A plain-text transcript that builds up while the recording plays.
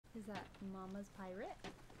that Mama's pirate?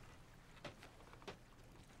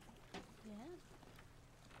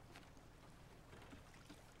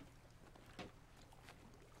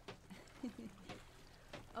 Yeah.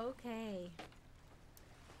 Okay.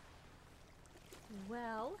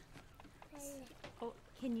 Well, oh,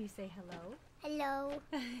 can you say hello? Hello.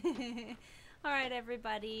 All right,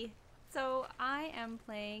 everybody. So I am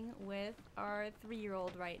playing with our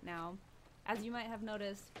 3-year-old right now. As you might have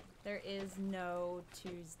noticed, there is no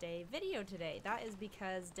Tuesday video today. That is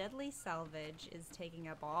because Deadly Salvage is taking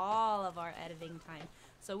up all of our editing time.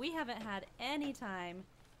 So we haven't had any time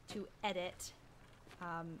to edit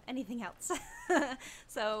anything else.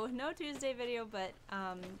 So no Tuesday video, but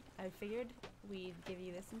I figured we'd give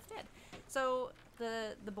you this instead. So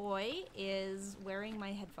the boy is wearing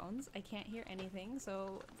my headphones. I can't hear anything,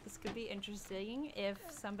 so this could be interesting if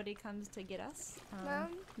somebody comes to get us.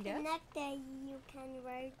 Mom, yes? the next day you can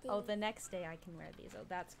wear these. Oh, the next day I can wear these. Oh,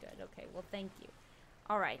 that's good. Okay, well, thank you.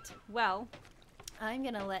 All right, well, I'm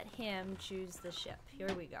gonna let him choose the ship.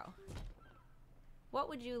 Here we go. What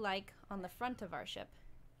would you like on the front of our ship?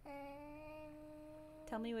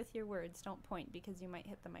 Tell me with your words. Don't point because you might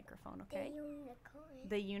hit the microphone, okay? The unicorn.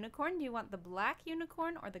 The unicorn? Do you want the black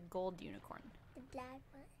unicorn or the gold unicorn? The black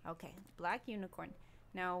one. Okay, black unicorn.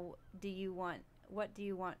 Now, what do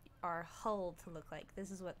you want our hull to look like?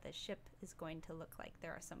 This is what the ship is going to look like.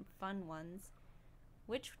 There are some fun ones.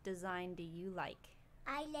 Which design do you like?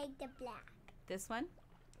 I like the black. This one?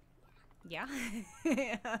 Yeah.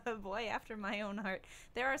 Boy, after my own heart.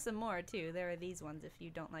 There are some more too. There are these ones if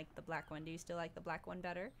you don't like the black one. Do you still like the black one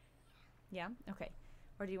better? Yeah? Okay.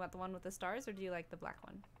 Or do you want the one with the stars or do you like the black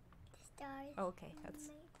one? The stars. Oh, okay,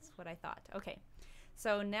 that's what I thought. Okay.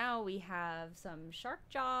 So now we have some shark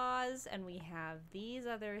jaws and we have these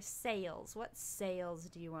other sails. What sails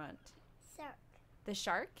do you want? Shark. The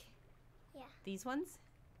shark? Yeah. These ones?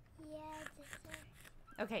 Yeah, the shark.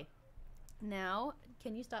 Okay. Now,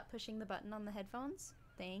 can you stop pushing the button on the headphones?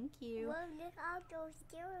 Thank you. Well, look at all those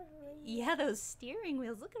steering wheels. Yeah, those steering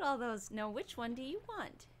wheels. Look at all those. Now, which one do you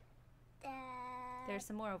want? There's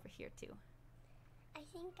some more over here, too. I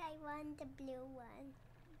think I want the blue one.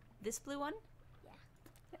 This blue one? Yeah.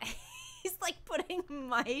 He's like putting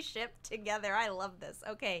my ship together. I love this.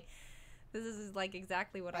 Okay. This is like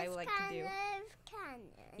exactly what I would like to do. What kind of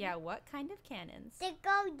cannon? Yeah, what kind of cannons? The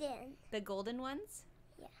golden. The golden ones?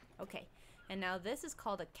 Yeah. Okay. And now this is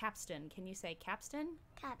called a capstan. Can you say capstan?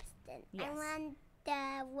 Capstan. Yes. I want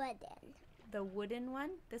the wooden. The wooden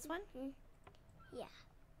one? This one? Yeah.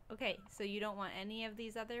 Okay, so you don't want any of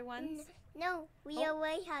these other ones? No, we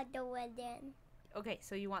already have the wooden. Okay,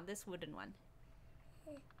 so you want this wooden one?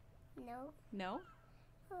 No. No?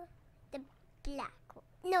 The black one.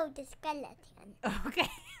 No, the skeleton. Okay.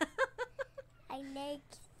 I like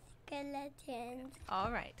skeletons.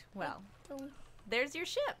 All right. Well, there's your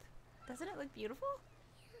ship. Doesn't it look beautiful?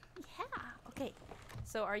 Yeah. Okay.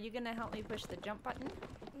 So are you going to help me push the jump button?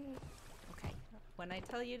 Okay. When I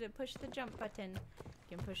tell you to push the jump button,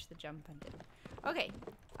 you can push the jump button. Okay.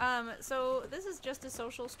 So this is just a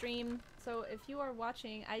social stream. So if you are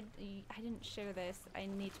watching, I didn't share this. I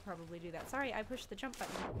need to probably do that. Sorry, I pushed the jump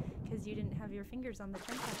button because you didn't have your fingers on the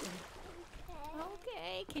jump button.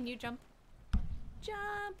 Okay. Can you jump?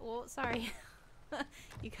 Jump. Oh, sorry.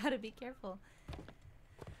 You gotta be careful.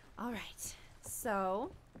 All right.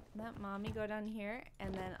 So let mommy go down here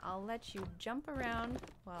and then I'll let you jump around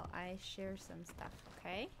while I share some stuff.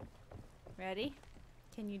 Okay? Ready?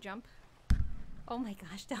 Can you jump? Oh my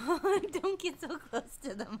gosh, don't get so close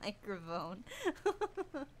to the microphone.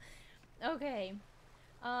 Okay.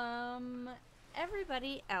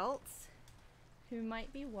 Everybody else who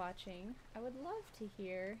might be watching, I would love to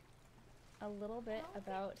hear a little bit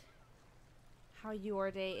about how your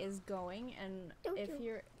day is going and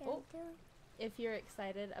if you're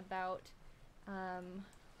excited about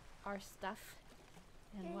our stuff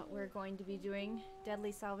and what we're going to be doing.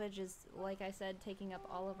 Deadly Salvage is, like I said, taking up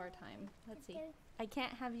all of our time. Let's see. I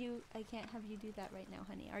can't have you do that right now,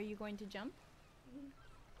 honey. Are you going to jump?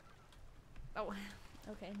 Oh,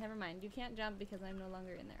 okay, never mind. You can't jump because I'm no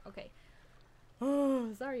longer in there. Okay.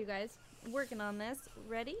 Oh, sorry you guys. Working on this.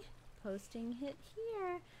 Ready? Posting it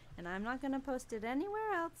here. And I'm not gonna post it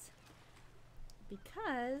anywhere else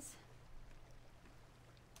because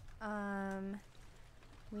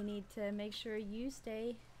we need to make sure you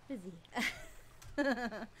stay busy.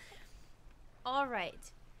 All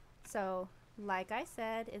right, so like I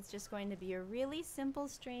said, it's just going to be a really simple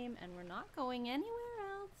stream and we're not going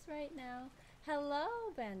anywhere else right now. Hello,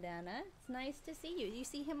 Bandana. It's nice to see you. You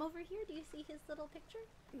see him over here? Do you see his little picture?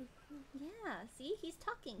 Yeah, see, he's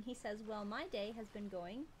talking. He says, well, my day has been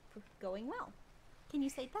going well. Can you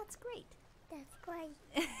say, that's great? That's great.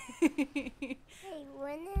 Hey,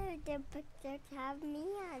 when are the pictures have me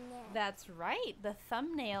on it? That's right. The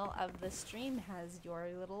thumbnail of the stream has your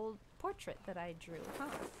little portrait that I drew, huh?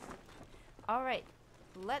 All right,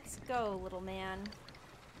 let's go, little man.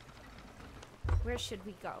 Where should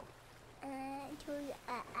we go? To an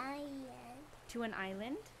island. To an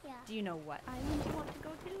island? Yeah. Do you know what island you want to go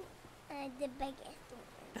to? The biggest one.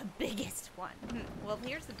 The biggest one. Well,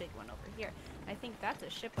 here's the big one over here. I think that's a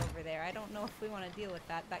ship over there. I don't know if we want to deal with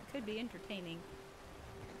that. That could be entertaining.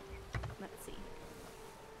 Let's see.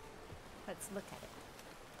 Let's look at it.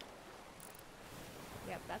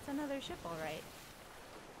 Yep, that's another ship, all right.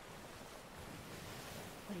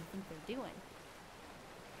 What do you think they're doing?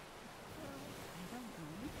 I don't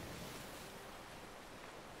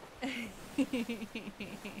know.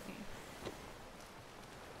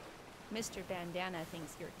 Mr. Bandana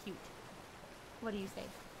thinks you're cute. What do you say?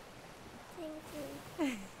 Thank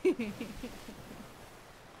you.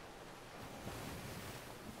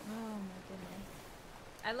 Oh my goodness.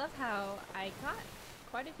 I love how I got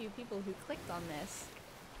quite a few people who clicked on this,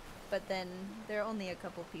 but then there are only a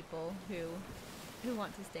couple people who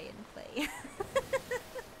want to stay and play.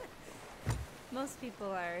 Most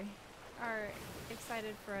people are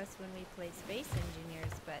excited for us when we play Space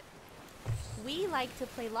Engineers, but we like to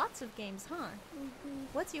play lots of games, huh? Mm-hmm.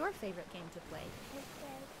 What's your favorite game to play? Okay.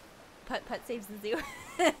 Putt Putt Saves the Zoo.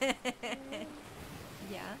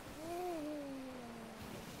 Yeah?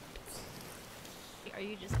 Are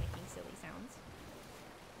you just making silly sounds?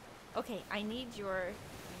 Okay, I need your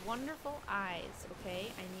wonderful eyes,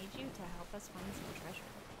 okay? I need you to help us find some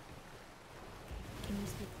treasure. Can you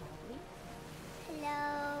speak loudly?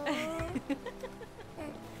 Hello.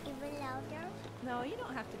 Even louder? No, you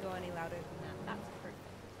don't have to go any louder than that. That's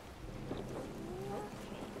perfect.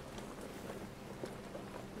 Okay.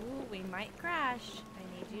 Ooh, we might crash. I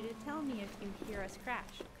need you to tell me if you hear us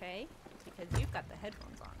crash, okay? Because you've got the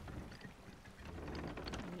headphones on.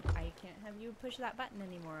 And I can't have you push that button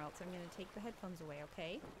anymore, else I'm going to take the headphones away,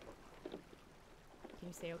 okay? Can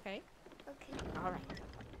you say okay? Okay. All right.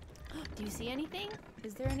 Do you see anything?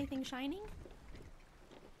 Is there anything shining?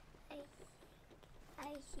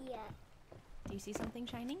 I see it. Do you see something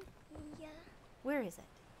shining? Yeah. Where is it?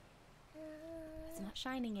 It's not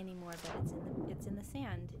shining anymore, but it's in the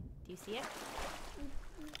sand. Do you see it?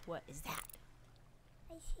 What is that?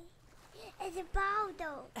 I see. It's a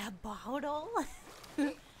bottle. A bottle?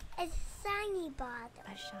 It's a shiny bottle.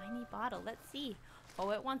 A shiny bottle. Let's see.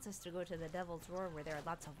 Oh, it wants us to go to the Devil's Roar where there are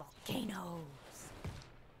lots of volcanoes.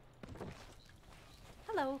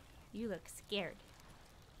 Hello. You look scared.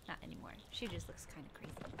 Not anymore. She just looks kind of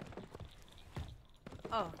crazy.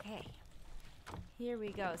 Okay. Here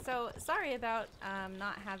we go. So, sorry about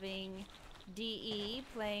not having DE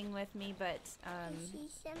playing with me, but... I see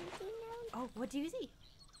something else. Oh, what do you see?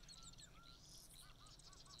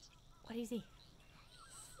 What do you see?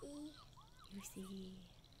 See. You see...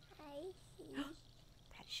 I see.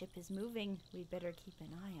 That ship is moving. We better keep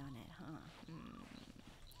an eye on it, huh?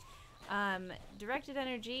 Directed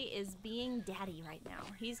Energy is being daddy right now.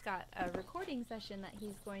 He's got a recording session that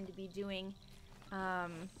he's going to be doing. I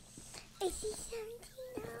see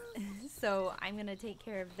something else. So I'm going to take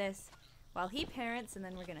care of this while he parents, and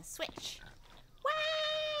then we're going to switch.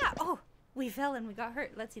 Wow! Oh, we fell and we got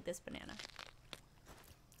hurt. Let's eat this banana.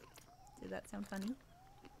 Did that sound funny?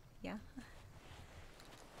 Yeah?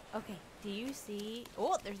 Okay, do you see...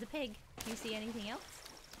 Oh, there's a pig. Do you see anything else?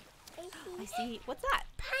 I see... What's that?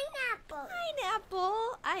 Pineapple.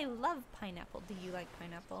 Pineapple! I love pineapple. Do you like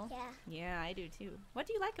pineapple? Yeah. Yeah, I do too. What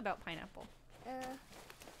do you like about pineapple?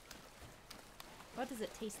 What does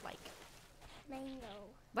it taste like? Mango.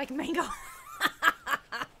 Like mango.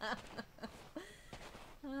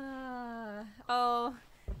 Oh,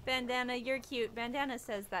 Bandana, you're cute. Bandana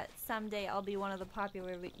says that someday I'll be one of the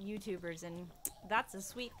popular YouTubers, and that's a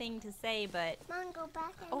sweet thing to say, but... Mom, go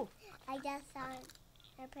back and Oh. I just saw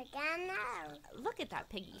a piranha. Look at that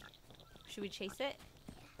piggy. Should we chase it?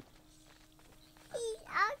 He's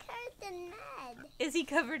all covered in mud. Is he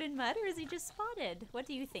covered in mud, or is he just spotted? What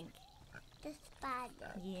do you think? The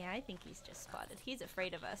spider. Yeah, I think he's just spotted. He's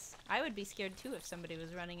afraid of us. I would be scared too if somebody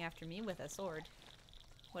was running after me with a sword.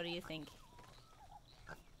 What do you think?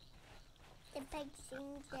 The pig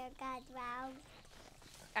seems to have got roused.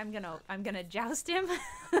 I'm gonna joust him.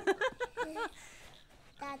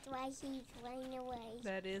 That's why he's running away.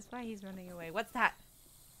 That is why he's running away. What's that?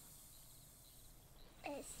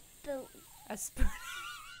 A spoon. A spoon.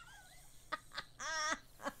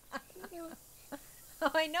 No.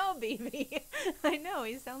 Oh, I know, baby. I know.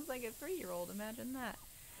 He sounds like a 3-year-old. Imagine that.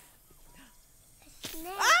 A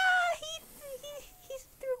snake. Ah!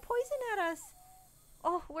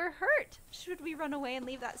 it? Should we run away and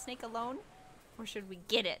leave that snake alone? Or should we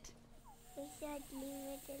get it? We should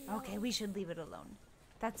leave it alone. Okay, we should leave it alone.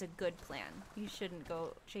 That's a good plan. You shouldn't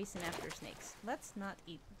go chasing after snakes. Let's not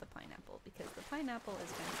eat the pineapple because the pineapple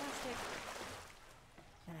is fantastic.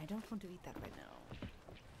 And I don't want to eat that right now.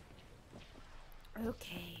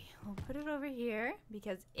 Okay, I'll put it over here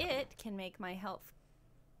because it can make my health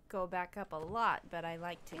go back up a lot, but I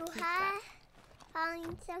like to keep that.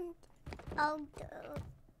 Find some other.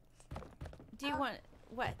 Do you want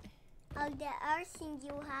what? Of the ocean,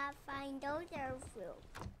 you have find other fruit.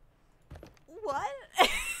 What?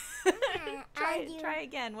 Try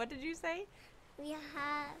again. What did you say? We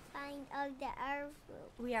have find all the other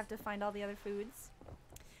fruit. We have to find all the other foods.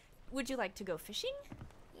 Would you like to go fishing?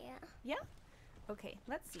 Yeah. Yeah? Okay,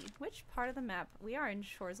 let's see. Which part of the map? We are in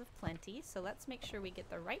Shores of Plenty, so let's make sure we get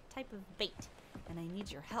the right type of bait. And I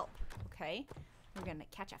need your help, okay? We're gonna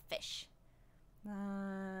catch a fish.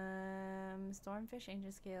 Stormfish,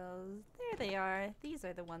 angel scales. There they are. These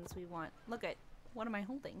are the ones we want. Look at, what am I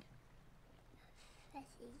holding?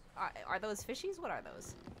 Fishy. Are those fishies? What are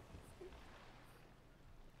those?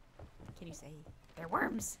 Can you say? They're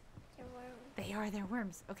worms. The worm. They're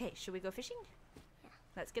worms. Okay, should we go fishing? Yeah.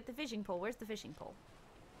 Let's get the fishing pole. Where's the fishing pole?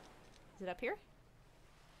 Is it up here?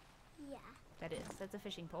 Yeah. That is. That's a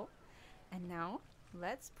fishing pole. And now,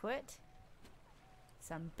 let's put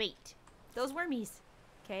some bait. Those wormies.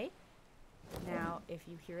 Okay? Now, if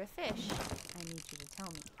you hear a fish, I need you to tell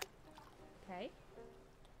me. Okay?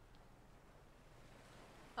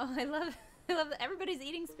 Oh, I love that everybody's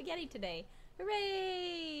eating spaghetti today.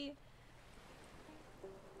 Hooray!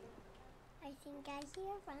 I think I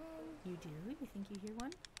hear one. You do? You think you hear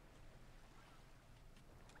one?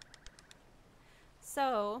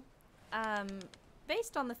 So,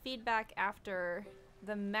 based on the feedback after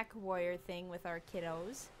the mech warrior thing with our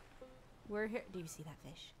kiddos, we're here. Do you see that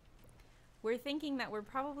fish? We're thinking that we're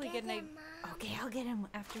probably Get gonna. him, Mom. Okay, I'll get him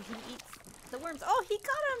after he eats the worms. Oh, he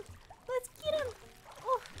got him! Let's get him!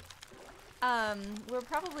 Oh. We're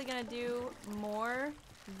probably gonna do more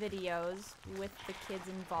videos with the kids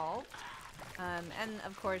involved. And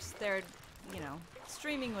of course, they're,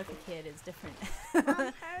 streaming with a kid is different.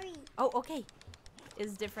 Mom, hurry. Oh, okay.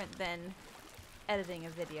 Is different than editing a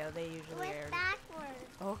video. They usually Put are. it backwards.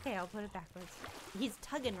 Okay, I'll put it backwards. He's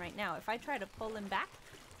tugging right now. If I try to pull him back,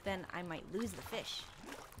 then I might lose the fish.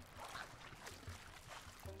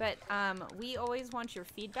 But we always want your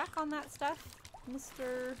feedback on that stuff,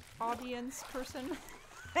 Mr. Audience person.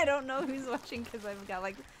 I don't know who's watching because I've got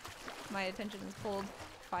my attention is pulled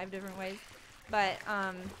 5 different ways. But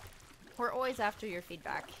we're always after your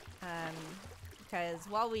feedback because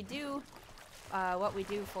while we do what we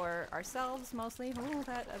do for ourselves mostly, oh,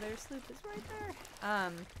 that other sloop is right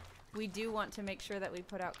there. We do want to make sure that we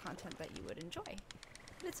put out content that you would enjoy.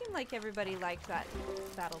 But it seemed like everybody liked that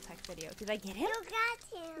Battletech video. Did I get him? You got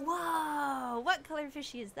him. Whoa! What color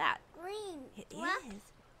fishy is that? Green. It Drop is.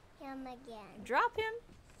 him again. Drop him?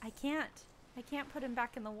 I can't. I can't put him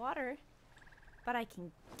back in the water. But I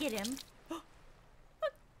can get him. Look,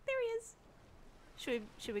 there he is.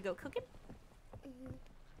 Should we go cook him? Mm-hmm.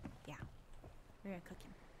 Yeah. We're gonna cook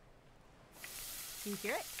him. Do you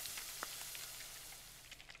hear it?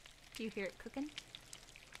 Do you hear it cooking?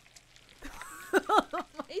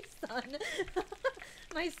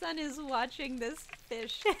 My son is watching this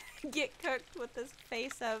fish get cooked with this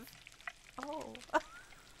face of, oh.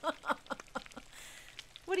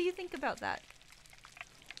 What do you think about that?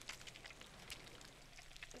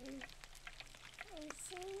 I think.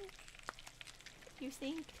 You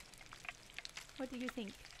think? What do you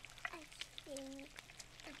think? I think.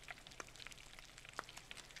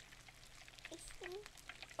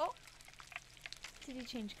 Oh! Did he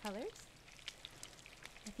change colors?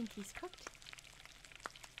 I think he's cooked.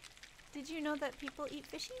 Did you know that people eat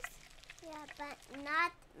fishies? Yeah, but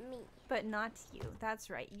not me. But not you.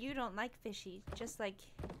 That's right. You don't like fishies, just like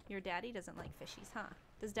your daddy doesn't like fishies, huh?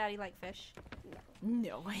 Does daddy like fish?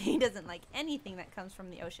 No. No, he doesn't like anything that comes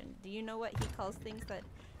from the ocean. Do you know what he calls things that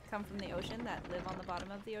come from the ocean, that live on the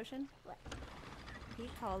bottom of the ocean? What? He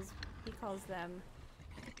calls them,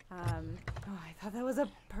 oh, I thought that was a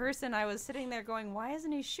person. I was sitting there going, why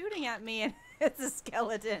isn't he shooting at me? And it's a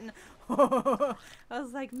skeleton. I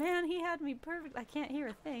was like, man, he had me perfect. I can't hear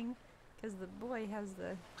a thing because the boy has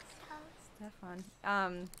the stuff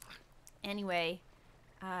on. Anyway,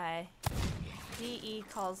 DE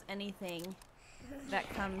calls anything that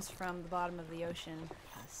comes from the bottom of the ocean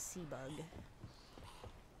a sea bug.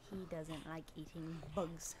 He doesn't like eating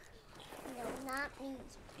bugs. No, not me.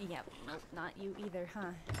 Yep, nope, not you either,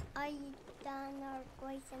 huh? Are you done or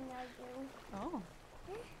going to you? Oh.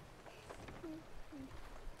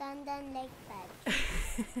 Then one doesn't like bugs.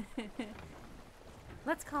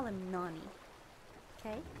 Let's call him Nani.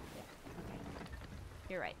 Okay? Okay.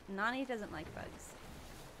 You're right. Nani doesn't like bugs.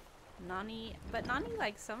 But Nani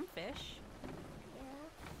likes some fish. Yeah.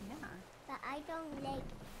 Yeah. But I don't like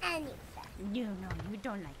any fish. No, you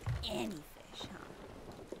don't like any fish, huh?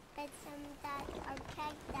 But some that are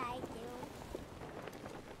pegged I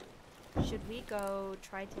do. Should we go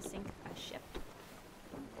try to sink a ship?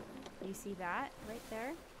 You see that right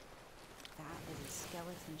there? That is a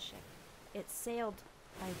skeleton ship. It's sailed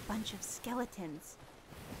by a bunch of skeletons.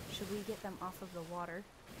 Should we get them off of the water?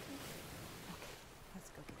 Okay, let's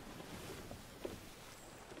go get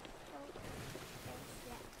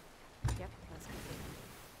them. Yep, let's go get them.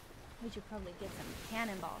 We should probably get some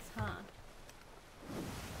cannonballs, huh?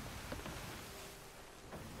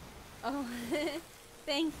 Oh,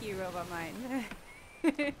 thank you, Robot Mine.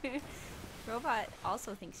 Robot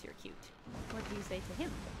also thinks you're cute. What do you say to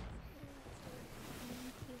him?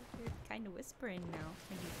 You're kind of whispering now.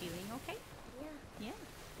 Are you feeling okay? Yeah. Yeah.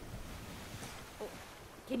 Oh,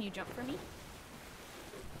 can you jump for me?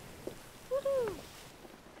 Woohoo!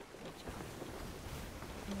 Good job.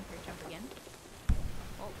 Can you jump again?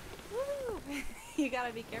 Oh, woohoo! You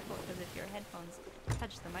gotta be careful because if your headphones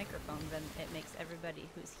touch the microphone, then it makes everybody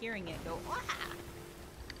who's hearing it go, wah!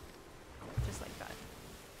 Just like that.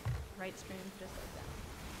 Right stream, just like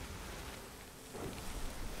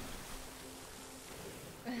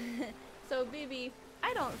that. So, BB,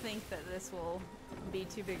 I don't think that this will be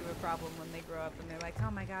too big of a problem when they grow up and they're like, oh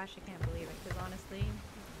my gosh, I can't believe it. Because honestly,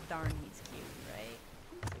 darn, he's cute, right?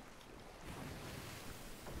 Super cute.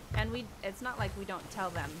 And it's not like we don't tell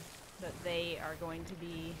them that they are going to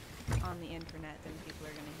be on the internet and people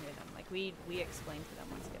are going to hear them. Like, we explain to them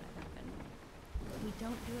what's going to happen. We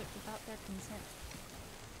don't do it without their consent.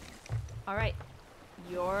 Alright,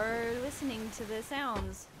 you're listening to the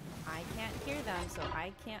sounds. I can't hear them, so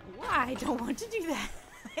I can't. Why? I don't want to do that.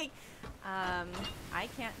 Like, I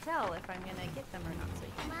can't tell if I'm gonna get them or not. So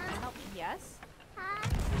you can help me. Yes?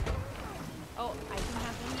 Oh, I can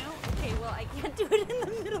have them now? Okay, well, I can't do it in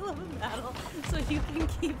the middle of a battle, so you can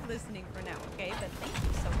keep listening for now, okay? But thank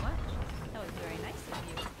you so much. That was very nice of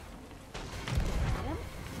you. Get him?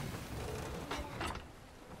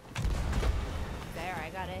 There, I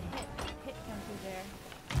got a hit come through there.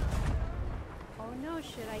 Oh no,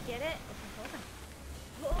 should I get it? Okay,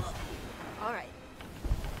 hold on. Oh. All right.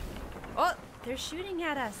 Oh, they're shooting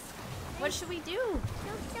at us. What should we do?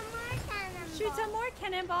 Shoot some more cannonballs. Shoot some more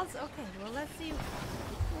cannonballs? Okay, well, let's see.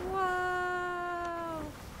 Whoa.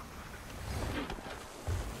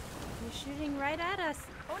 They're shooting right at us.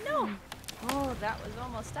 Oh no. Oh, that was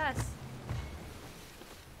almost us.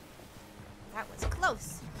 That was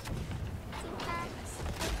close.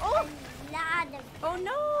 Oh! Oh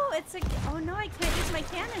no! Oh no, I can't use my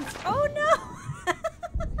cannons. Oh no!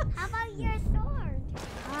 How about your sword?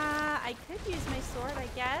 I could use my sword, I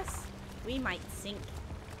guess. We might sink.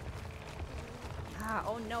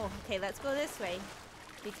 Oh no. Okay, let's go this way.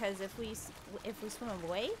 Because if we swim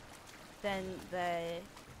away, then the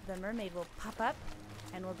mermaid will pop up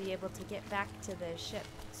and we'll be able to get back to the ship.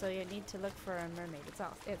 So you need to look for a mermaid.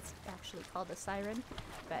 It's actually called a siren,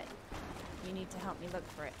 but you need to help me look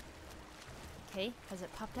for it. Okay, has it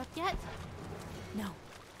popped up yet? No.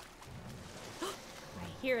 I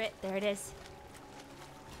hear it. There it is.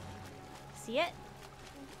 See it?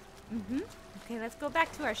 Mm-hmm. Okay, let's go back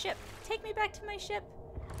to our ship. Take me back to my ship.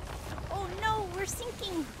 Oh no, we're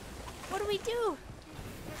sinking. What do we do?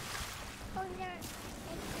 Oh, it's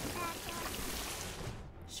back up.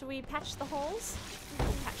 Should we patch the holes?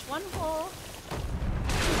 We'll patch one hole.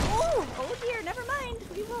 Oh dear, never mind.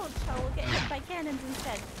 We won't. Oh, we'll get hit by cannons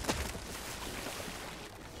instead.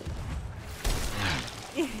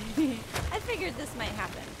 I figured this might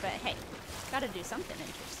happen, but hey, gotta do something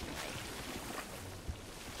interesting, right?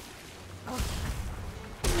 Oh.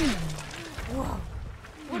 Whoa.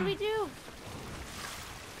 What do we do?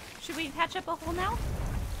 Should we patch up a hole now?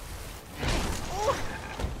 Oh.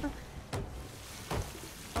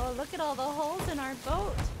 Oh, look at all the holes in our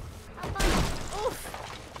boat. Oof.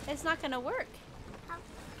 It's not gonna work. How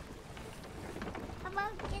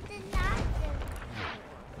about getting that?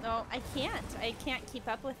 No, I can't. I can't keep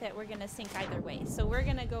up with it. We're gonna sink either way. So we're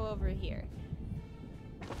gonna go over here.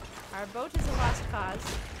 Our boat is a lost cause.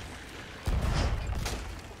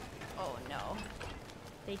 Oh no.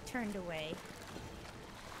 They turned away.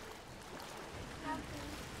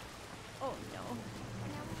 Oh no.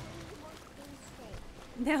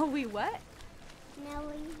 Now we what? Now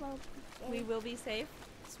we will be safe. We will be safe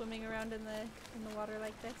swimming around in the water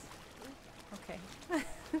like this? Okay.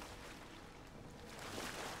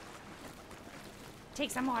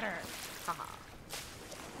 Take some water. Haha.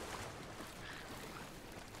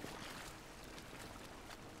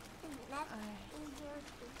 That's easier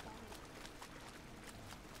to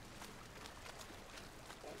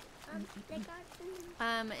they got some.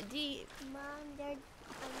 Mom, there's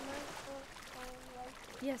a microphone right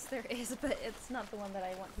here. Yes, there is, but it's not the one that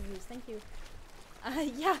I want to use. Thank you.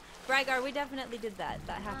 Yeah, Bragar, we definitely did that.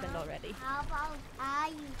 That happened already. How about I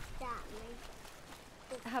use that?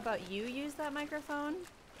 How about you use that microphone?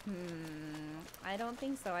 I don't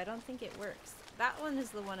think so. I don't think it works. That one is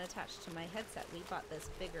the one attached to my headset. We bought this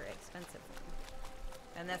bigger, expensive one.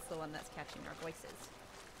 And that's the one that's catching our voices.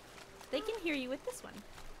 They can hear you with this one.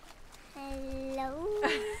 Hello.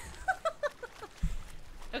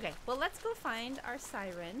 Okay, well, let's go find our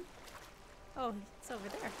siren. Oh, it's over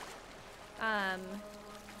there.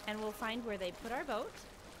 And we'll find where they put our boat.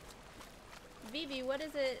 Vivi, what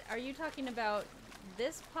is it? Are you talking about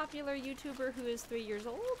this popular YouTuber who is 3 years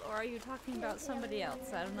old, or are you talking about somebody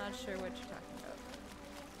else? I'm not sure what you're talking about.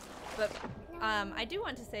 But I do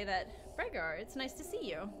want to say that, Bragar, it's nice to see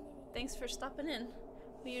you. Thanks for stopping in.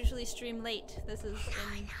 We usually stream late. This is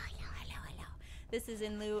in... This is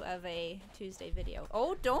in lieu of a Tuesday video.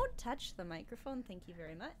 Oh, don't touch the microphone. Thank you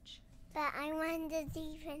very much. But I wanted it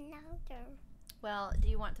even louder. Well, do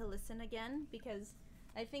you want to listen again? Because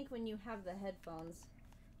I think when you have the headphones,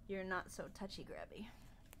 you're not so touchy-grabby.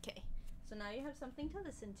 Okay, so now you have something to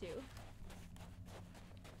listen to.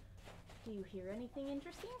 Do you hear anything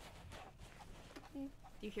interesting? Do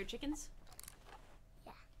you hear chickens?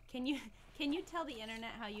 Yeah. Can you tell the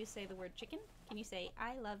internet how you say the word chicken? Can you say,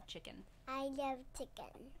 I love chicken? I love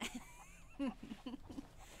chicken.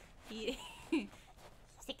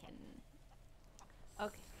 Chicken.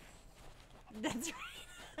 Okay. That's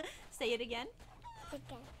right. Say it again.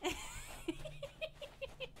 Chicken.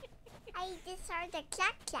 I just heard a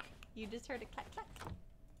clack clack. You just heard a clack clack.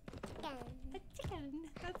 Chicken. A chicken.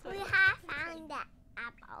 That's what We have found the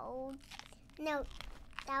apple. No,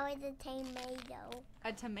 that was a tomato.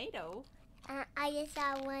 A tomato? I just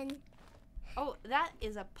saw one. Oh, that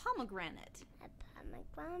is a pomegranate. A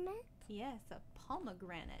pomegranate? Yes, a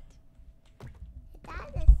pomegranate. Is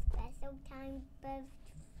that a special type of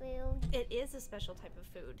food? It is a special type of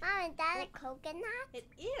food. Mom, is that a coconut? It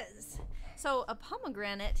is. So a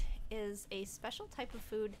pomegranate is a special type of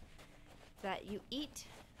food that you eat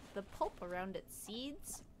the pulp around its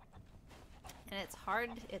seeds. And it's hard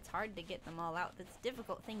to get them all out. It's a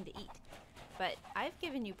difficult thing to eat. But I've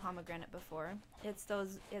given you pomegranate before. It's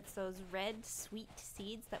those red sweet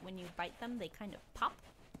seeds that when you bite them they kind of pop.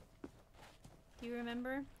 Do you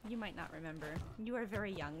remember? You might not remember. You are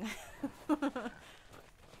very young. Oh,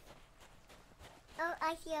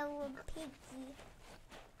 I see a little piggy.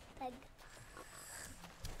 Pig.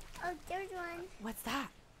 Oh, there's one. What's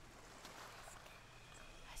that?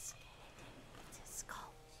 It's a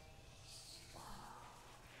skull. Whoa.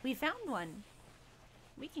 We found one.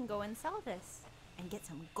 We can go and sell this and get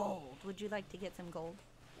some gold. Would you like to get some gold?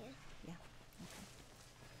 Yeah. Yeah. Okay.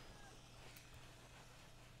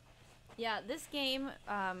 Yeah, this game,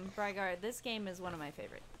 Bragar, this game is one of my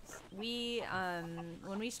favorites. We,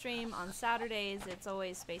 when we stream on Saturdays, it's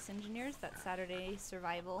always Space Engineers. That's Saturday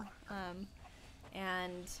Survival.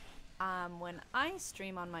 When I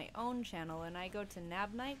stream on my own channel and I go to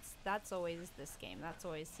Nab Nights, that's always this game. That's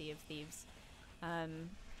always Sea of Thieves.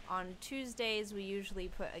 On Tuesdays, we usually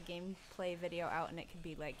put a gameplay video out, and it could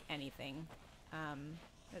be like anything.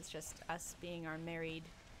 It's just us being our married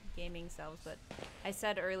gaming selves. But I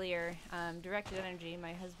said earlier, Directed Energy,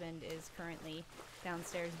 my husband, is currently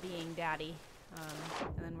downstairs being daddy.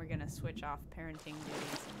 And then we're going to switch off parenting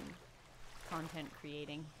duties and content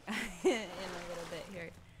creating in a little bit here.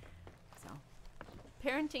 So,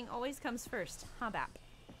 parenting always comes first, huh, Bap?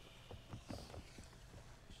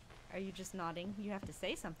 Are you just nodding? You have to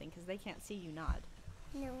say something because they can't see you nod.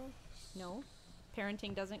 No. No?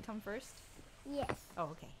 Parenting doesn't come first? Yes.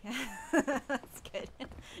 Oh, okay. That's good.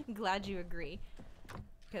 Glad you agree.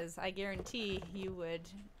 Because I guarantee you would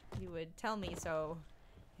tell me so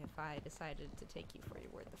if I decided to take you for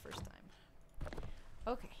your word the first time.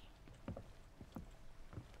 Okay.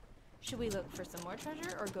 Should we look for some more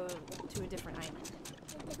treasure or go to a different island?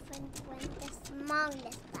 A different one, the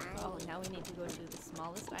smallest one. Oh, now we need to go to the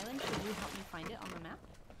smallest island. Should you help me find it on the map?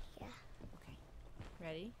 Yeah. Okay.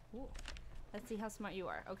 Ready? Ooh. Let's see how smart you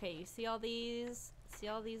are. Okay, you see all these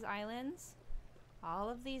islands? All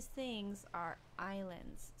of these things are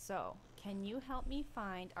islands. So, can you help me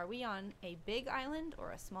find, are we on a big island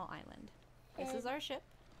or a small island? This is our ship,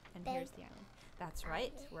 and here's the island. That's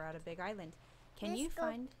right, we're at a big island. Can you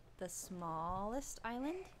find the smallest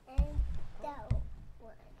island? And that one.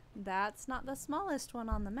 That's not the smallest one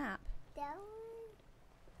on the map. That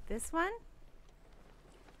This one?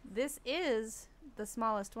 This is the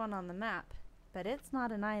smallest one on the map, but it's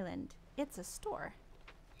not an island. It's a store.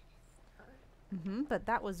 But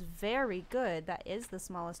that was very good. That is the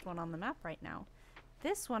smallest one on the map right now.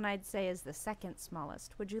 This one I'd say is the second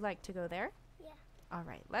smallest. Would you like to go there? Yeah. All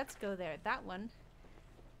right, let's go there. That one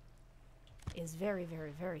is very,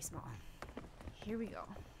 very, very small. Here we go.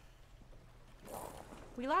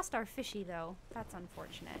 We lost our fishy though. That's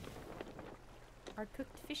unfortunate. Our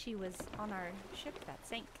cooked fishy was on our ship that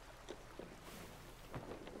sank.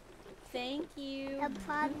 Thank you. I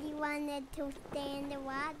probably wanted to stay in the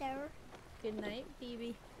water. Good night,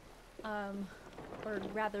 Phoebe. Or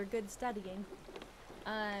rather, good studying.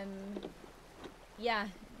 Yeah,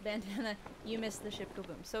 Bandana, you missed the ship go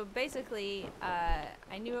boom. So basically,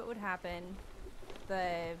 I knew it would happen.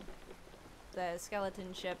 The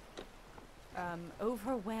skeleton ship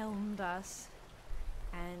overwhelmed us,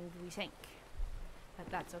 and we sank. But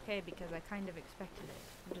that's okay because I kind of expected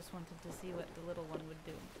it. I just wanted to see what the little one would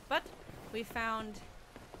do. But we found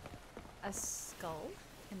a skull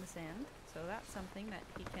in the sand. So that's something that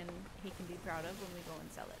he can be proud of when we go and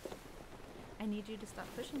sell it. I need you to stop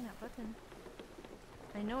pushing that button.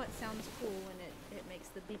 I know it sounds cool when it makes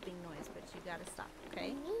the beeping noise, but you gotta stop,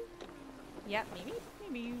 okay? Yep,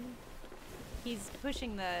 maybe. He's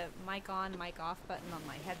pushing the mic on, mic off button on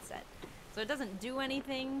my headset. So it doesn't do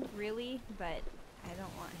anything, really, but I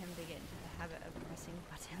don't want him to get into the habit of pressing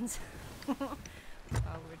buttons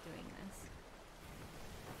while we're doing this.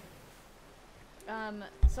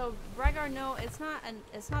 So Brygar, no, it's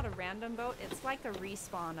not a random boat. It's like a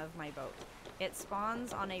respawn of my boat. It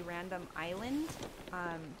spawns on a random island,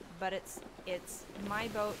 but it's my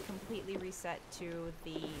boat completely reset to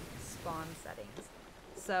the spawn settings.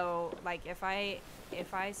 So like if I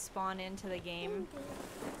spawn into the game,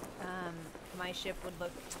 my ship would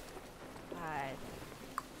look.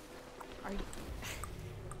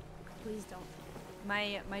 Please don't.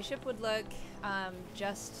 My ship would look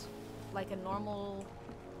just like a normal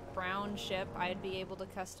brown ship. I'd be able to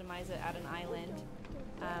customize it at an island,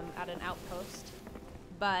 at an outpost.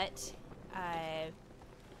 But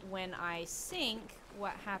when I sink,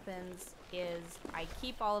 what happens is I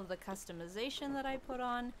keep all of the customization that I put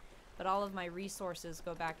on, but all of my resources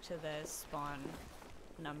go back to the spawn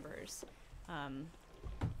numbers.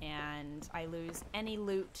 And I lose any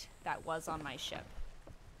loot that was on my ship.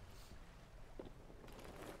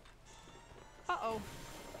 Uh-oh.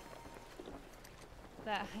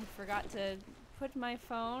 That I forgot to put my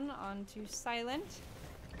phone onto silent.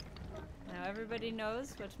 Now everybody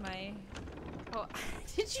knows what my... Oh,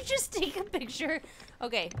 did you just take a picture?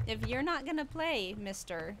 Okay, if you're not gonna play,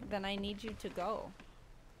 mister, then I need you to go.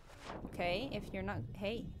 Okay, if you're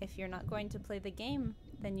not going to play the game,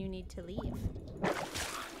 then you need to leave.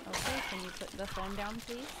 Okay, can you put the phone down,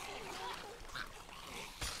 please?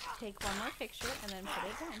 Take one more picture and then put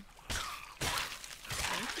it down.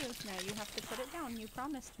 Thank you. Now you have to put it down. You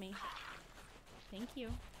promised me. Thank you.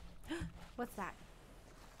 What's that?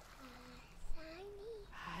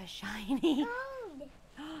 Shiny. Shiny. Gold.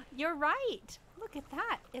 You're right. Look at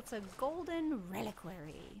that. It's a golden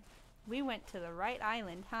reliquary. We went to the right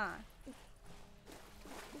island, huh?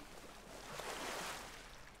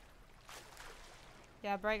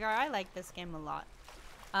 Yeah, Brygar, I like this game a lot.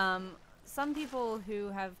 Some people who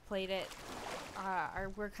have played it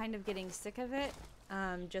were kind of getting sick of it,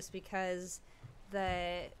 just because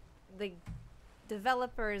the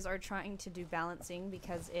developers are trying to do balancing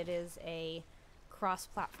because it is a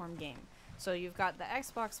cross-platform game. So you've got the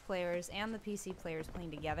Xbox players and the PC players playing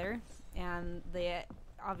together, and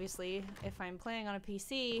obviously if I'm playing on a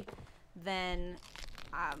PC, then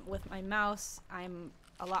with my mouse I'm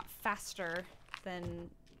a lot faster than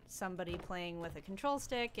somebody playing with a control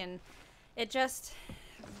stick, and it just,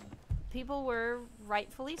 people were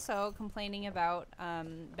rightfully so complaining about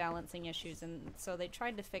balancing issues, and so they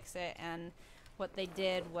tried to fix it, and what they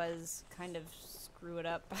did was kind of screw it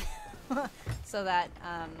up so that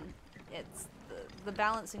it's the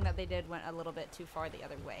balancing that they did went a little bit too far the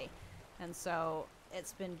other way, and so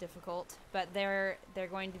it's been difficult. But they're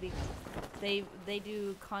going to be, they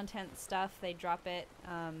do content stuff, they drop it,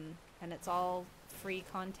 and it's all free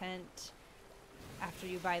content after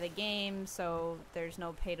you buy the game, so there's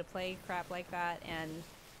no pay to play crap like that, and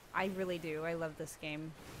I love this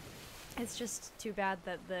game. It's just too bad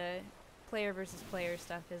that the player versus player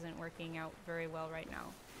stuff isn't working out very well right now.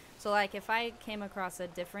 So like if I came across a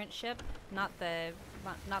different ship, not the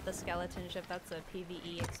skeleton ship, that's a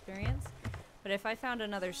PvE experience, but if I found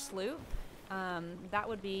another sloop, that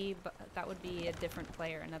would be a different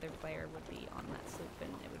player. Another player would be on that sloop,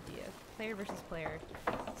 and it would player versus player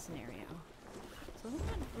scenario. So I'm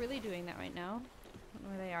not really doing that right now. I don't know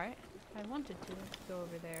where they are. I wanted to go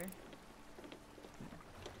over there.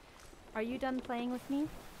 Are you done playing with me?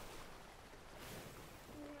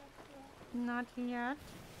 Not yet.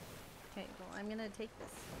 Okay, well I'm gonna take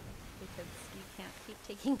this because you can't keep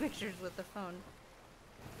taking pictures with the phone.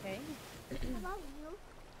 Okay? How about you?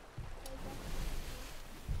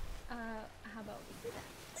 How about we do that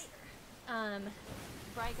later?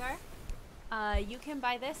 Brygar, you can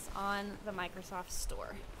buy this on the Microsoft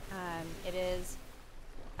Store. It is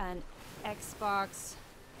an Xbox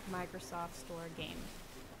Microsoft Store game.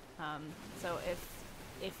 So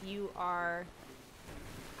if you are,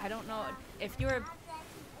 I don't know, if you're a,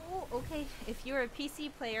 oh, okay, if you're a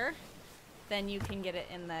PC player, then you can get it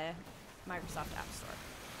in the Microsoft App Store.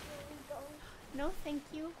 No, thank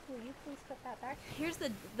you. Will you please put that back? Here's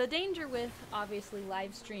the danger with obviously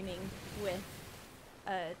live streaming with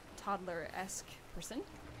a toddler-esque person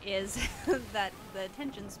is that the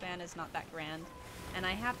attention span is not that grand. And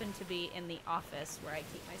I happen to be in the office where I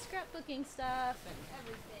keep my scrapbooking stuff and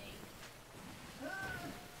everything.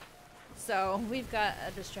 So we've got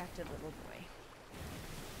a distracted little boy.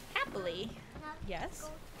 Happily, yes.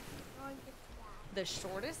 The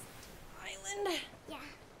shortest island? Yeah.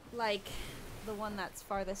 Like the one that's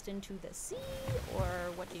farthest into the sea, or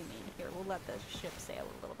what do you mean? Here, we'll let the ship sail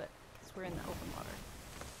a little bit because we're in the open water.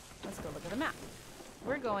 Let's go look at the map.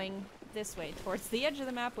 We're going this way towards the edge of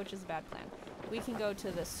the map, which is a bad plan. We can go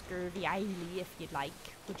to the Scurvy Island if you'd like.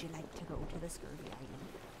 Would you like to go to the Scurvy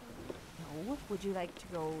Island? No? Would you like to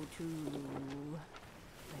go to...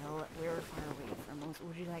 Well, we're far away from those.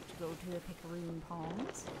 Would you like to go to the Picaroon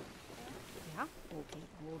Palms? Yeah? Okay,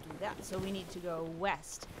 we'll do that. So we need to go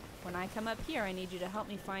west. When I come up here, I need you to help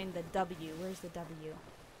me find the W. Where's the W?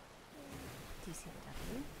 Do you see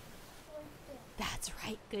the W? That's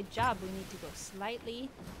right. Good job. We need to go slightly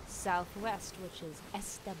southwest, which is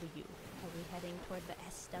SW. Are we heading toward the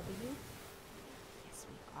SW? Yes,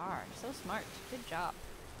 we are. So smart. Good job.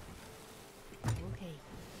 Okay.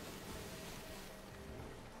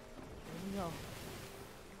 Here we go.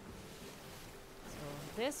 So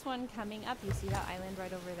this one coming up, you see that island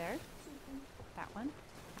right over there? That one?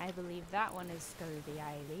 I believe that one is Scurvy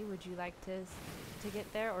Island. Would you like to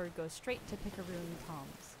get there or go straight to Picaroon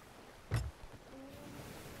Palms?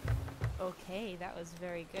 Okay, that was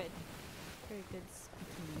very good. Very good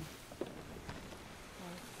speaking.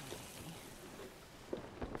 Okay.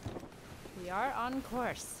 We are on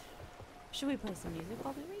course. Should we play some music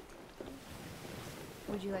while we wait?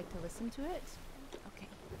 Would you like to listen to it? Okay.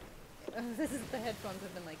 This is the headphones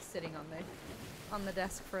have been like sitting on the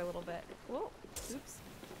desk for a little bit. Whoa. Oops.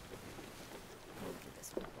 We'll do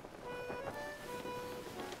this one.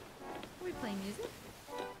 Are we playing music?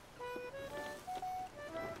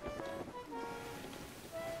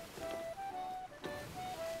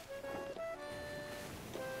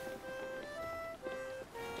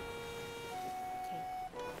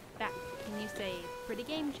 Say pretty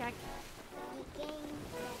game check. Pretty game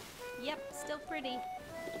check. Yep, still pretty.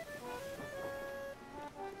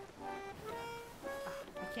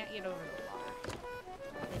 I can't get over the water.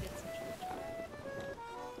 They did such a good job.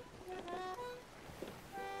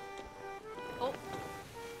 Oh,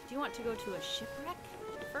 do you want to go to a shipwreck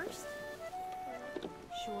first?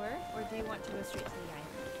 Sure. Or do you want to go straight to the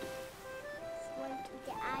island? Going to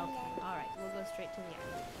the island. Okay, alright, we'll go straight to the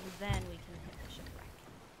island. And then we can hit the shipwreck.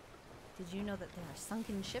 Did you know that there are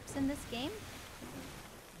sunken ships in this game?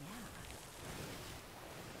 Yeah.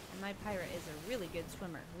 And my pirate is a really good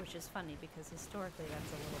swimmer, which is funny because historically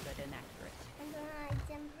that's a little bit inaccurate. And then I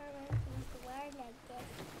jump around from the water like this.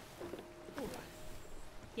 Ooh.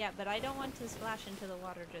 Yeah, but I don't want to splash into the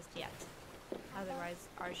water just yet. Otherwise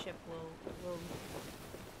our ship will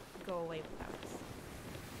go away without us.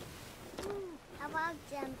 Ooh, how about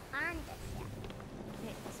jump on the ship?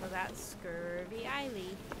 Okay, so that's Scurvy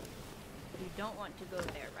Island. You don't want to go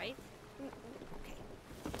there, right? Okay.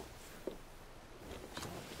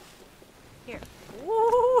 Here.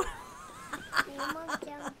 Woo! We almost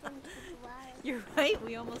jumped into the water. You're right,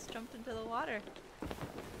 we almost jumped into the water.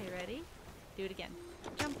 Okay, ready? Do it again.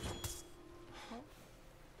 Jump. Oh.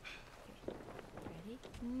 Okay.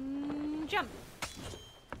 Ready? Jump!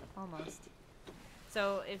 Almost.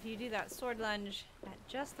 So if you do that sword lunge at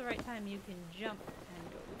just the right time, you can jump and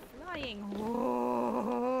go flying.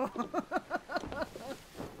 Whoa!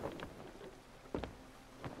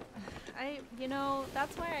 You know,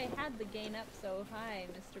 that's why I had the gain up so high,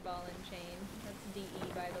 Mr. Ball&Chain. That's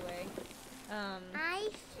DE, by the way. I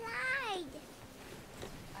slide.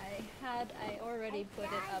 I already put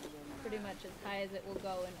it up pretty much as high as it will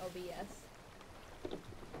go in OBS.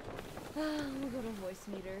 We'll go to voice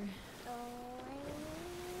meter. Oh,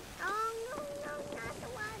 no, not the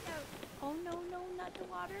water. Oh no, no, not the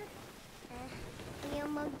water.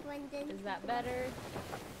 Is that better?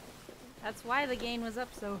 That's why the gain was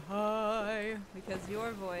up so high. Because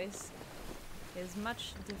your voice is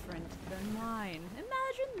much different than mine.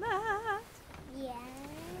 Imagine that! Yeah.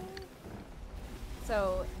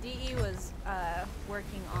 So, DE was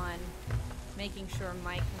working on making sure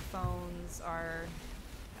microphones are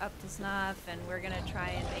up to snuff, and we're going to try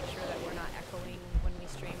and make sure that we're not echoing when we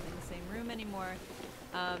stream in the same room anymore.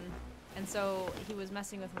 And so he was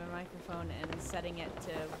messing with my microphone and setting it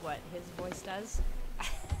to what his voice does,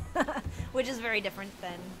 which is very different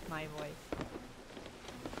than my voice.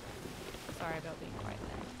 Sorry about being quiet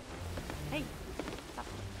then. Hey, stop.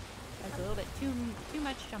 That's a little bit too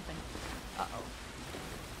much jumping. Uh-oh.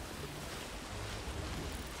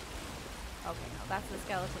 Okay, no, that's the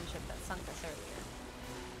skeleton ship that sunk us earlier.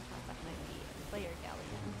 That might be a player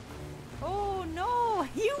galleon. Oh no!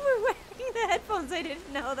 You were wearing the headphones! I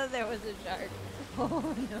didn't know that there was a shark.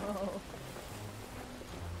 Oh no.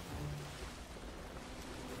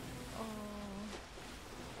 Oh.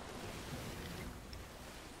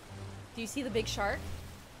 Do you see the big shark?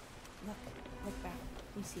 Look back.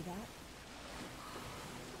 You see that?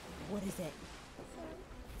 What is it?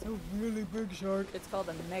 It's a really big shark. It's called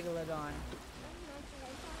a megalodon.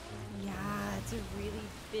 Yeah, it's a really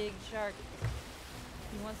big shark.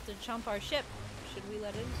 He wants to chomp our ship. Should we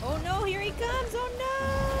let him? Oh no, here he comes! Oh no!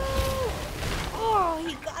 Oh,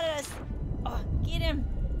 he got us! Oh, get him!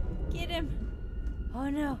 Get him! Oh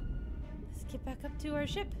no. Let's get back up to our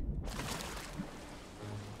ship.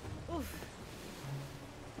 Oof.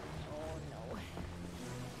 Oh no.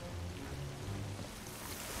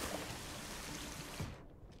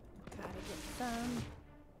 Gotta get some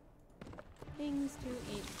things to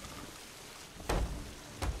eat.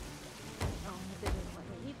 Oh, it didn't let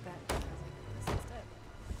me eat that because I got this instead.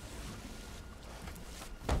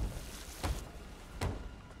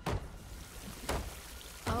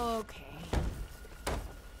 Okay.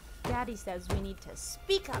 Daddy says we need to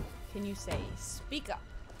speak up. Can you say speak up?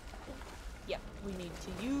 Yep, we need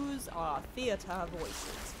to use our theater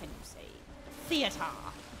voices. Can you say theater?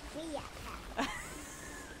 Theater.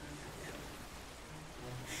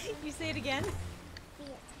 You say it again?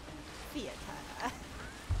 Theater. Theater.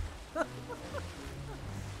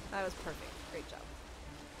 That was perfect. Great job.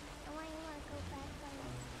 I want to go back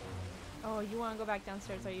downstairs. Oh, you want to go back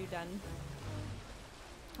downstairs? Are you done?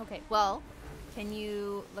 Okay, well, can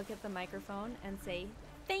you look at the microphone and say,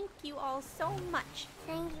 thank you all so much?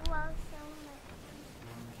 Thank you all so much.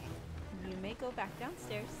 Okay. You may go back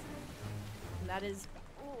downstairs. And that is...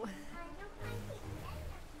 Oh,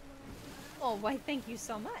 oh, why thank you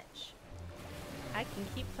so much. I can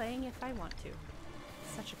keep playing if I want to.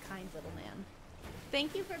 Such a kind little man.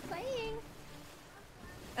 Thank you for playing.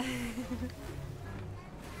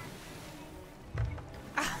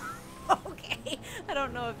 Okay. I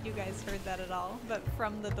don't know if you guys heard that at all, but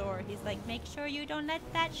from the door, he's like, make sure you don't let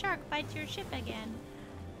that shark bite your ship again.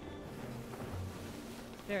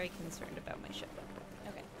 Very concerned about my ship.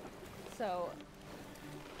 Okay. So,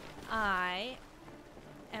 I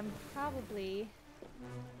am probably...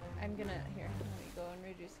 I'm gonna... Here, let me go and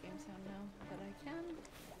reduce game sound now that I can.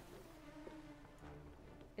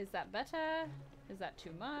 Is that better? Is that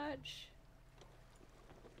too much?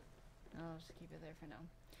 I'll just keep it there for now.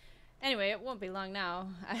 Anyway, it won't be long now.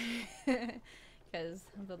 Because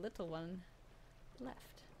the little one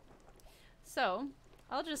left. So,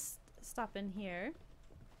 I'll just stop in here.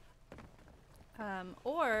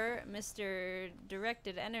 Or Mr.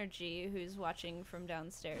 Directed Energy, who's watching from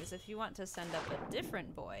downstairs, if you want to send up a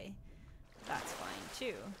different boy, that's fine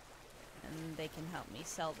too. And they can help me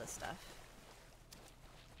sell the stuff.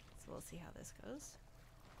 So we'll see how this goes.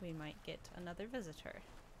 We might get another visitor.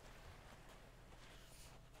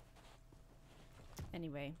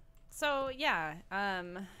 Anyway, so yeah,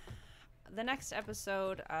 the next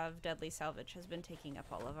episode of Deadly Salvage has been taking up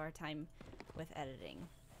all of our time with editing.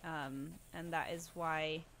 And that is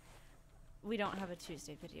why we don't have a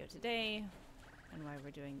Tuesday video today, and why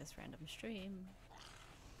we're doing this random stream.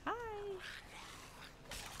 Hi!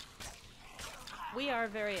 We are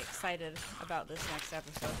very excited about this next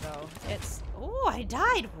episode, though. It's... Oh, I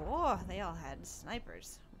died! Whoa, they all had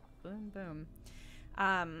snipers. Boom, boom.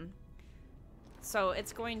 So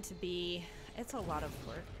it's going to be... It's a lot of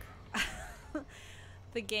work.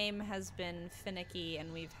 The game has been finicky,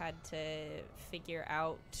 and we've had to figure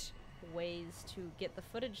out ways to get the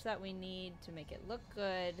footage that we need to make it look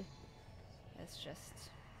good. It's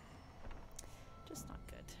just not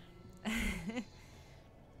good.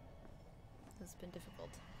 It's been difficult.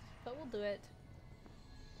 but we'll do it.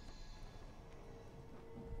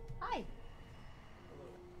 Hi.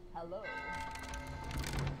 Hello.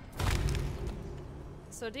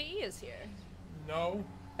 So DE is here. No.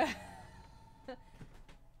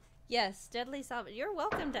 Yes, Deadly Salvage. You're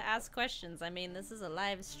welcome to ask questions. I mean, this is a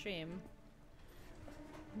live stream.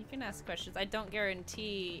 You can ask questions. I don't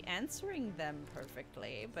guarantee answering them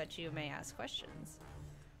perfectly, but you may ask questions.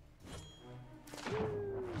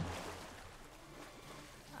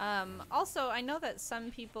 Also, I know that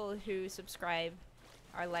some people who subscribe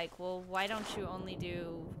are like, well, why don't you only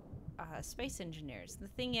do Space Engineers? The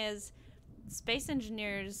thing is, Space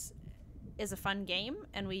Engineers is a fun game,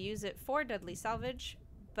 and we use it for Deadly Salvage,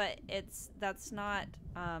 but that's not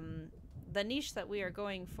the niche that we are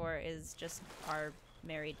going for is just our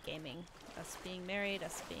married gaming. Us being married,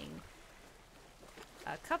 us being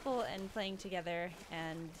a couple and playing together,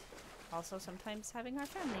 and also sometimes having our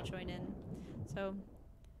family join in. So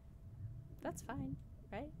that's fine,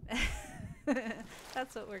 right?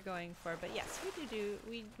 That's what we're going for. But yes,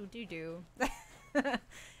 we do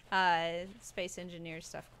space engineer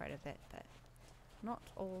stuff quite a bit, but not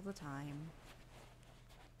all the time.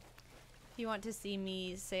 If you want to see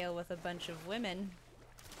me sail with a bunch of women,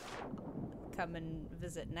 come and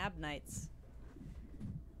visit Nab Nights,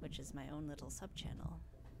 which is my own little sub-channel.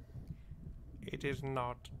 It is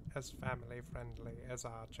not as family friendly as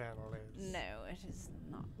our channel is. No, it is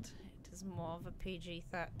not. It is more of a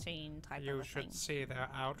PG-13 type of You a should thing. see their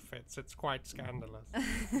outfits. It's quite scandalous.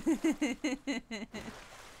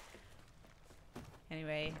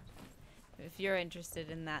 Anyway, if you're interested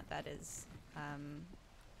in that, that is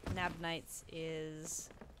Nab Nights is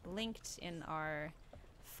linked in our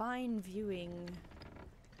fine viewing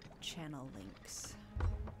channel links.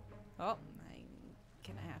 Oh, I'm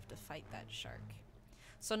gonna have to fight that shark.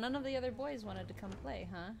 So none of the other boys wanted to come play,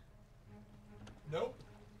 huh? Nope.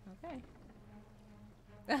 Okay.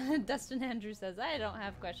 Dustin Andrews says, I don't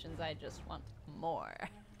have questions, I just want more.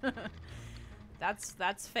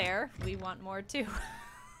 That's fair. We want more too.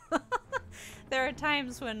 There are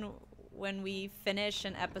times when we finish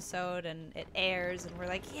an episode and it airs and we're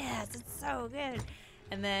like, yes, it's so good.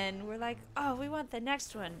 And then we're like, oh, we want the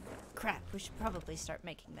next one. Crap, we should probably start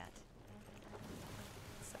making that.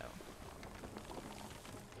 So.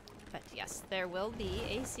 But yes, there will be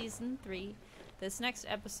a season 3. This next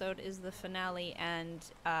episode is the finale, and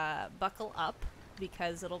buckle up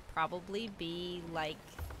because it'll probably be like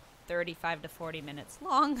 35 to 40 minutes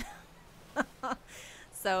long.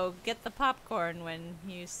 So get the popcorn when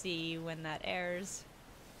you see when that airs.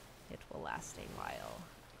 It will last a while.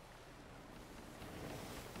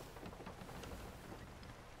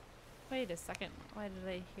 Wait a second. Why did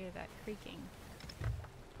I hear that creaking?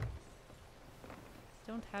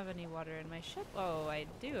 Don't have any water in my ship. Oh, I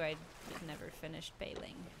do. I never finished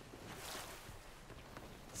bailing.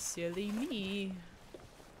 Silly me.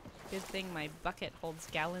 Good thing my bucket holds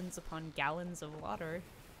gallons upon gallons of water.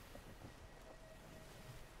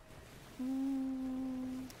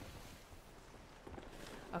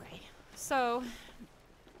 Okay, so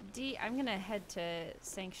I'm gonna head to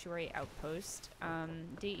Sanctuary Outpost.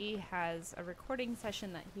 DE has a recording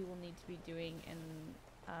session that he will need to be doing in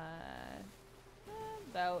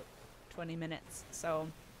about 20 minutes. So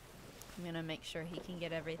I'm gonna make sure he can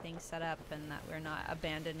get everything set up and that we're not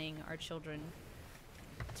abandoning our children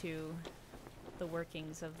to the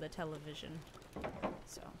workings of the television.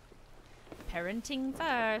 So parenting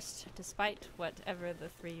first, despite whatever the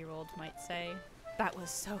 3-year-old might say. That was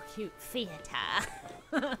so cute, theater.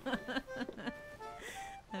 It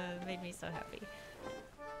made me so happy.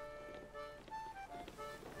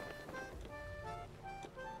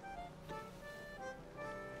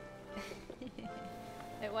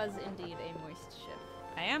 It was indeed a moist ship.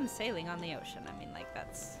 I am sailing on the ocean. I mean, like,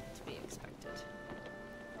 that's to be expected.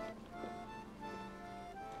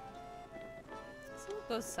 So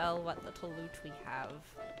we'll go sell what little loot we have.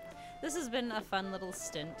 This has been a fun little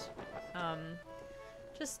stint.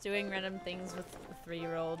 Just doing random things with the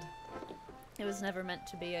 3-year-old. It was never meant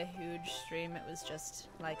to be a huge stream. It was just,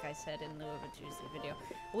 like I said, in lieu of a Tuesday video.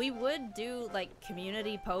 We would do, like,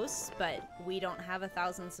 community posts, but we don't have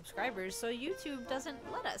 1,000 subscribers, so YouTube doesn't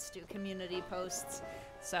let us do community posts.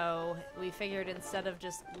 So we figured instead of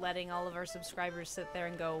just letting all of our subscribers sit there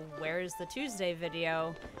and go, where's the Tuesday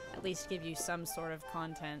video? At least give you some sort of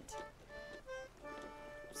content.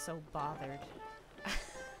 So bothered.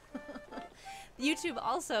 YouTube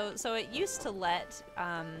also, so it used to let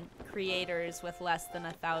creators with less than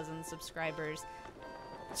 1,000 subscribers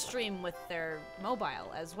stream with their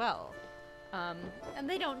mobile as well. And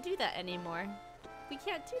they don't do that anymore. We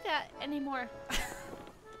can't do that anymore.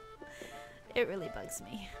 It really bugs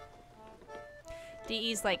me.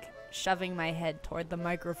 DE's like shoving my head toward the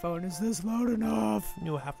microphone. Is this loud enough?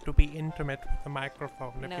 You have to be intimate with the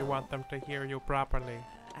microphone if you No. want them to hear you properly.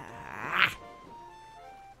 Ah.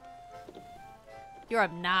 You're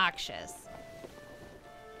obnoxious.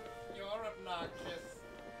 You're obnoxious.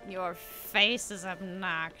 Your face is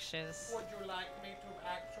obnoxious. Would you like me to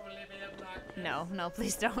actually be obnoxious? No, no,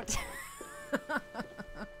 please don't.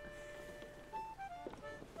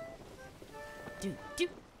 do.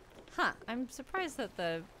 Huh, I'm surprised that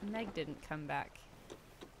the Meg didn't come back.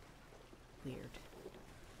 Weird.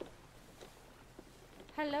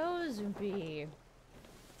 Hello, Zombie.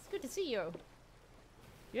 It's good to see you.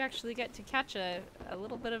 You actually get to catch a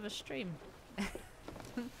little bit of a stream.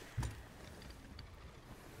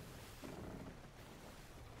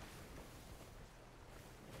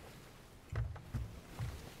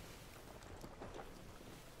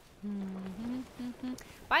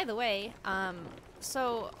 By the way,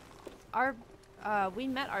 so our we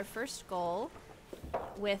met our first goal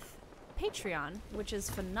with Patreon, which is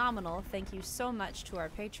phenomenal. Thank you so much to our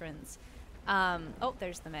patrons. Oh,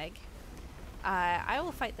 there's the Meg. I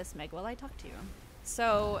will fight this Meg while I talk to you.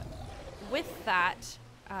 So, with that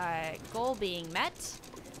goal being met,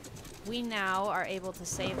 we now are able to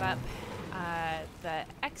save up the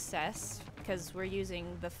excess because we're using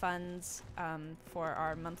the funds for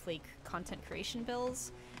our monthly content creation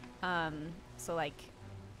bills. So like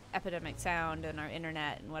Epidemic Sound and our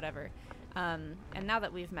internet and whatever. And now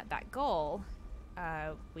that we've met that goal,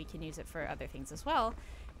 we can use it for other things as well.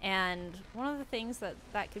 And one of the things that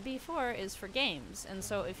that could be for is for games. And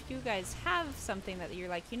so if you guys have something that you're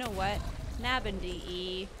like, you know what, Nab and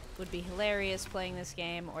DE would be hilarious playing this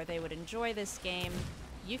game, or they would enjoy this game,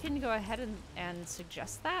 you can go ahead and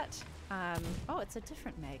suggest that. Oh, it's a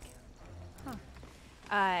different Meg. Huh.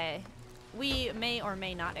 We may or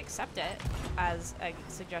may not accept it as a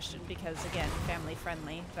suggestion because, again, family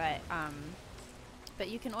friendly, but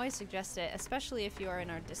you can always suggest it, especially if you are in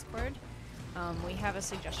our Discord. We have a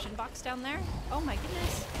suggestion box down there. Oh my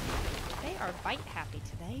goodness. They are bite happy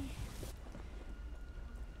today.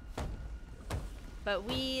 But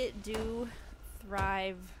we do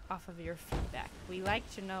thrive off of your feedback. We like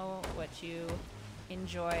to know what you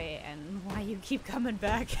enjoy and why you keep coming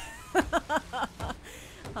back.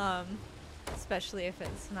 Especially if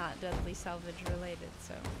it's not Deadly Salvage related,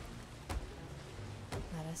 so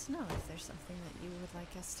let us know if there's something that you would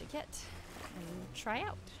like us to get and try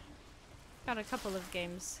out. Got a couple of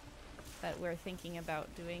games that we're thinking about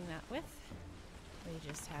doing that with. We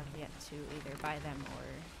just have yet to either buy them or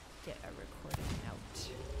get a recording out.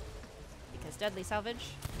 Because Deadly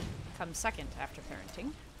Salvage comes second after parenting,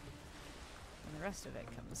 and the rest of it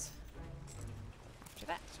comes after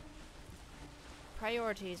that.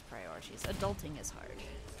 Priorities, priorities. Adulting is hard.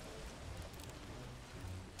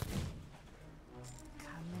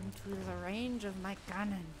 Come into the range of my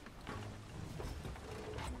cannon.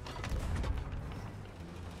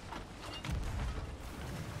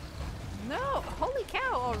 No! Holy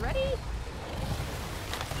cow, already?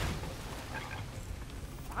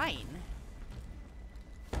 Fine.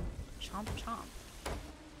 Chomp chomp.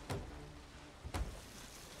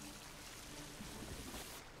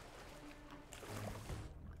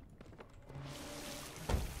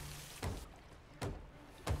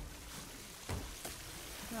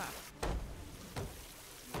 Ah.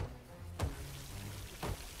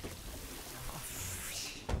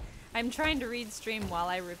 I'm trying to read stream while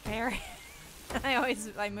I repair.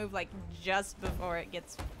 I move like just before it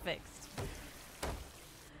gets fixed.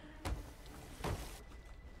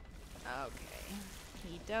 Okay.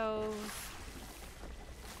 He dove.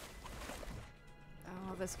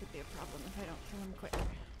 Oh, this could be a problem if I don't kill him quick.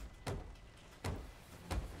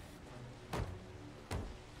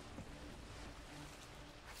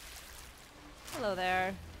 Hello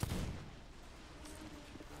there.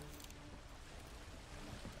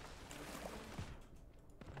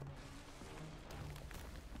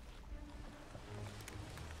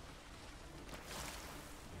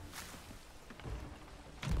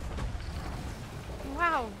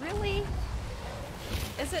 Wow, really?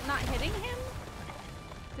 Is it not hitting him?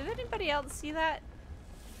 Did anybody else see that?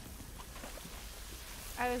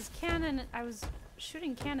 I was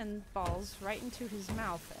shooting cannonballs right into his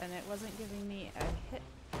mouth and it wasn't giving me a hit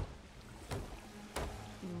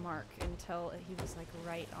mark until he was like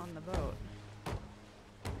right on the boat.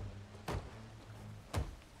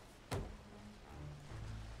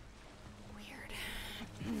 Weird.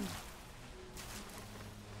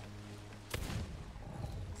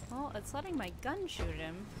 Well, it's letting my gun shoot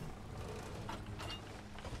him.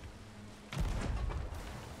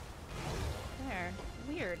 There.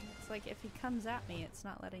 Weird. It's like if he comes at me, it's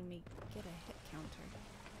not letting me get a hit counter.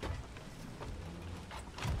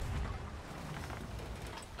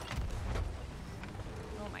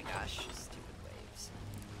 Oh my gosh, stupid waves.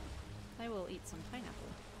 I will eat some pineapple.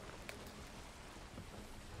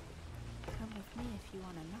 Come with me if you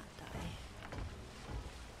want to not die.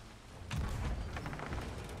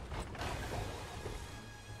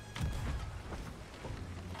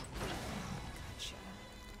 Gotcha.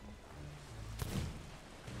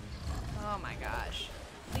 Oh my gosh.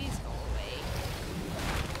 Please go away.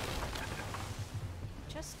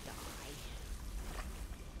 Just die.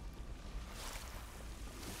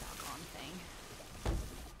 Doggone thing.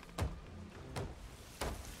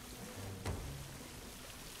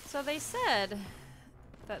 So they said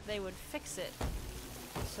that they would fix it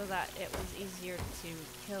so that it was easier to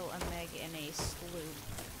kill a meg in a sloop.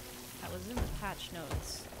 That was in the patch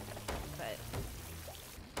notes, but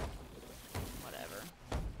whatever.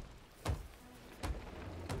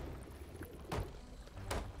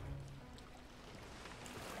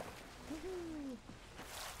 Woohoo!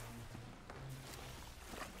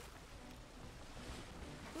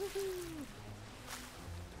 Woohoo!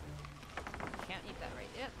 Can't eat that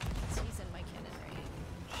right yet. He's in my cannon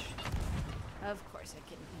range. Of course I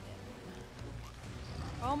can eat it.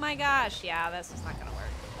 Oh my gosh, yeah, this is not gonna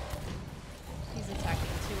work. He's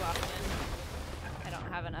attacking too often. I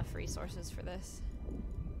don't have enough resources for this.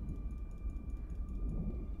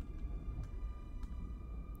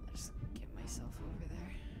 I'll just get myself over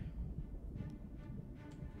there.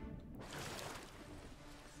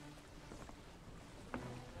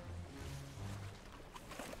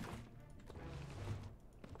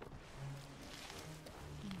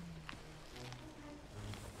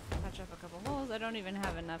 Patch up a couple holes. I don't even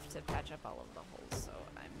have enough to patch up all of the holes, so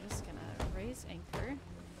I'm just gonna raise anchor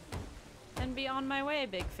and be on my way,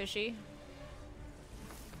 big fishy.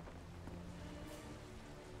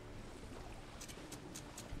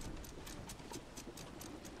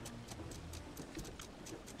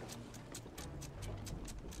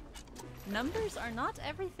 Numbers are not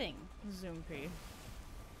everything, Zoompree.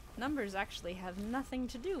 Numbers actually have nothing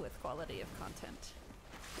to do with quality of content.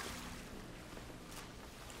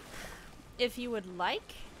 If you would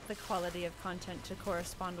like the quality of content to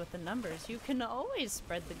correspond with the numbers, you can always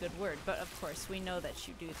spread the good word, but of course we know that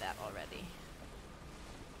you do that already.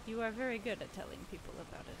 You are very good at telling people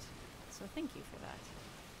about it, so thank you for that.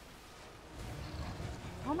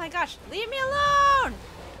 Oh my gosh, leave me alone!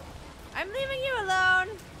 I'm leaving you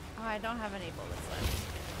alone! Oh, I don't have any bullets left.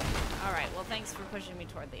 Alright, well thanks for pushing me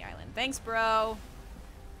toward the island. Thanks, bro!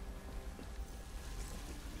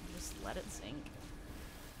 Just let it sink.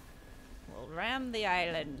 We'll ram the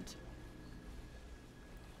island.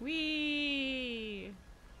 Whee!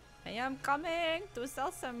 I am coming to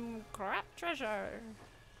sell some crap treasure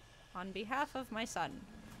on behalf of my son.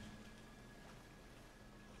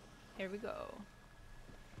 Here we go.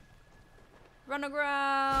 Run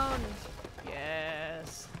aground!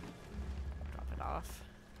 Yes. Drop it off.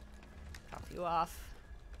 Drop you off.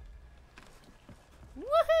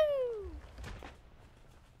 Woohoo!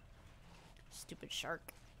 Stupid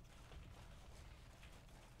shark.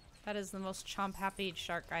 That is the most chomp-happy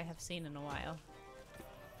shark I have seen in a while.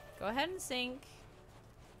 Go ahead and sink.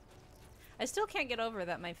 I still can't get over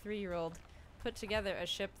that my 3-year-old put together a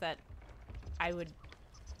ship that I would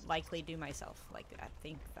likely do myself. Like, I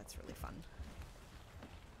think that's really fun.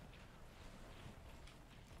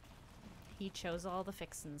 He chose all the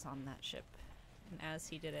fixins on that ship. And as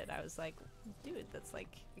he did it, I was like, dude, that's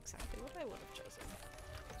like exactly what I would have chosen.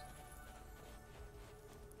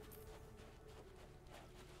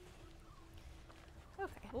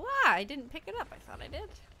 Okay. Wow, I didn't pick it up. I thought I did,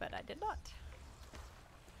 but I did not.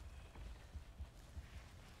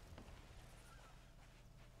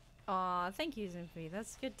 Aw, thank you, Zinfi.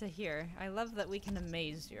 That's good to hear. I love that we can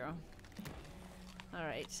amaze Zero.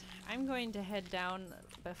 Alright, I'm going to head down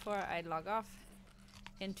before I log off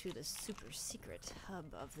into the super secret hub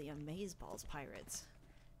of the Amazeballs Pirates.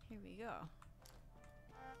 Here we go.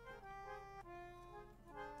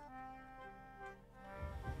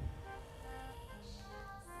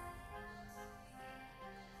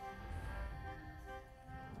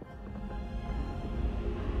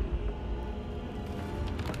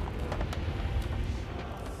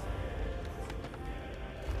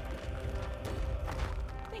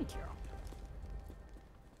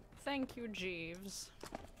 Thank you, Jeeves.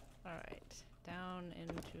 Alright, down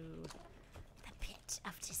into the pit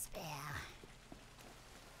of despair.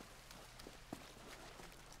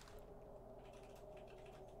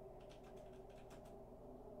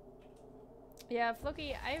 Yeah,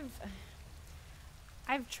 Floki,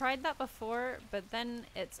 I've tried that before, but then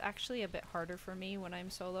it's actually a bit harder for me when I'm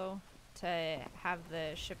solo to have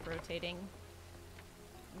the ship rotating.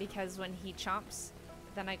 Because when he chomps,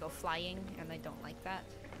 then I go flying, and I don't like that.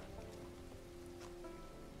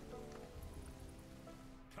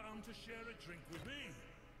 Come to share a drink with me.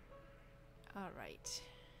 Alright.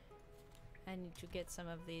 I need to get some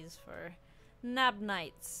of these for nab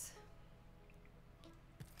nights.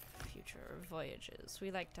 Future voyages.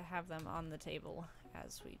 We like to have them on the table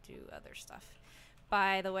as we do other stuff.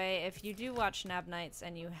 By the way, if you do watch Nab Nights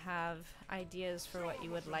and you have ideas for what you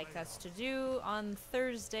would like us to do on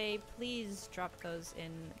Thursday, please drop those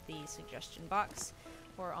in the suggestion box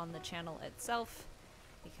or on the channel itself,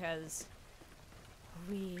 because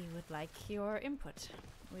we would like your input.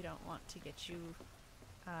 We don't want to get you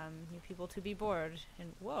people to be bored.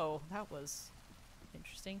 And whoa, that was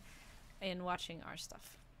interesting. In watching our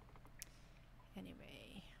stuff.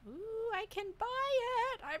 Anyway, ooh, I can buy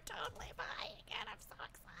it! I'm totally buying it! I'm so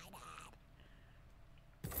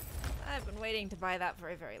excited! I've been waiting to buy that for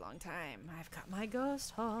a very long time. I've got my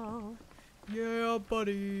ghost haul. Yeah,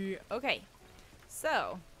 buddy! Okay,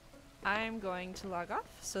 so I'm going to log off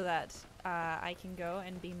so that I can go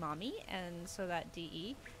and be mommy, and so that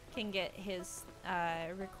DE can get his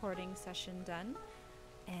recording session done.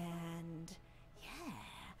 And yeah.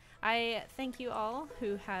 I thank you all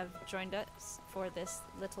who have joined us for this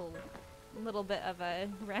little bit of a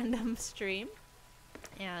random stream,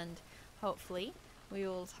 and hopefully we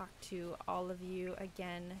will talk to all of you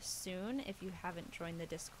again soon. If you haven't joined the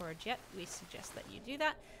Discord yet, we suggest that you do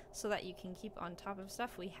that so that you can keep on top of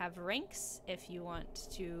stuff. We have ranks if you want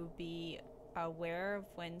to be aware of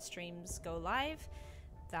when streams go live.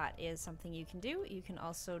 That is something you can do. You can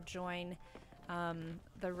also join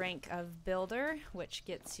the rank of Builder, which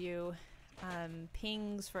gets you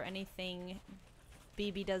pings for anything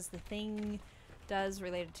BB Does the Thing does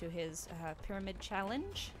related to his pyramid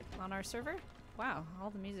challenge on our server. Wow, all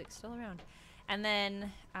the music's still around. And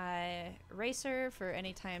then Racer for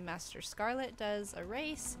anytime Master Scarlet does a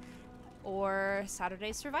race, or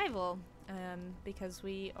Saturday Survival, because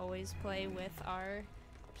we always play with our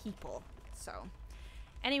people. So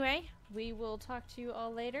anyway, we will talk to you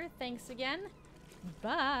all later. Thanks again.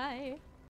 Bye.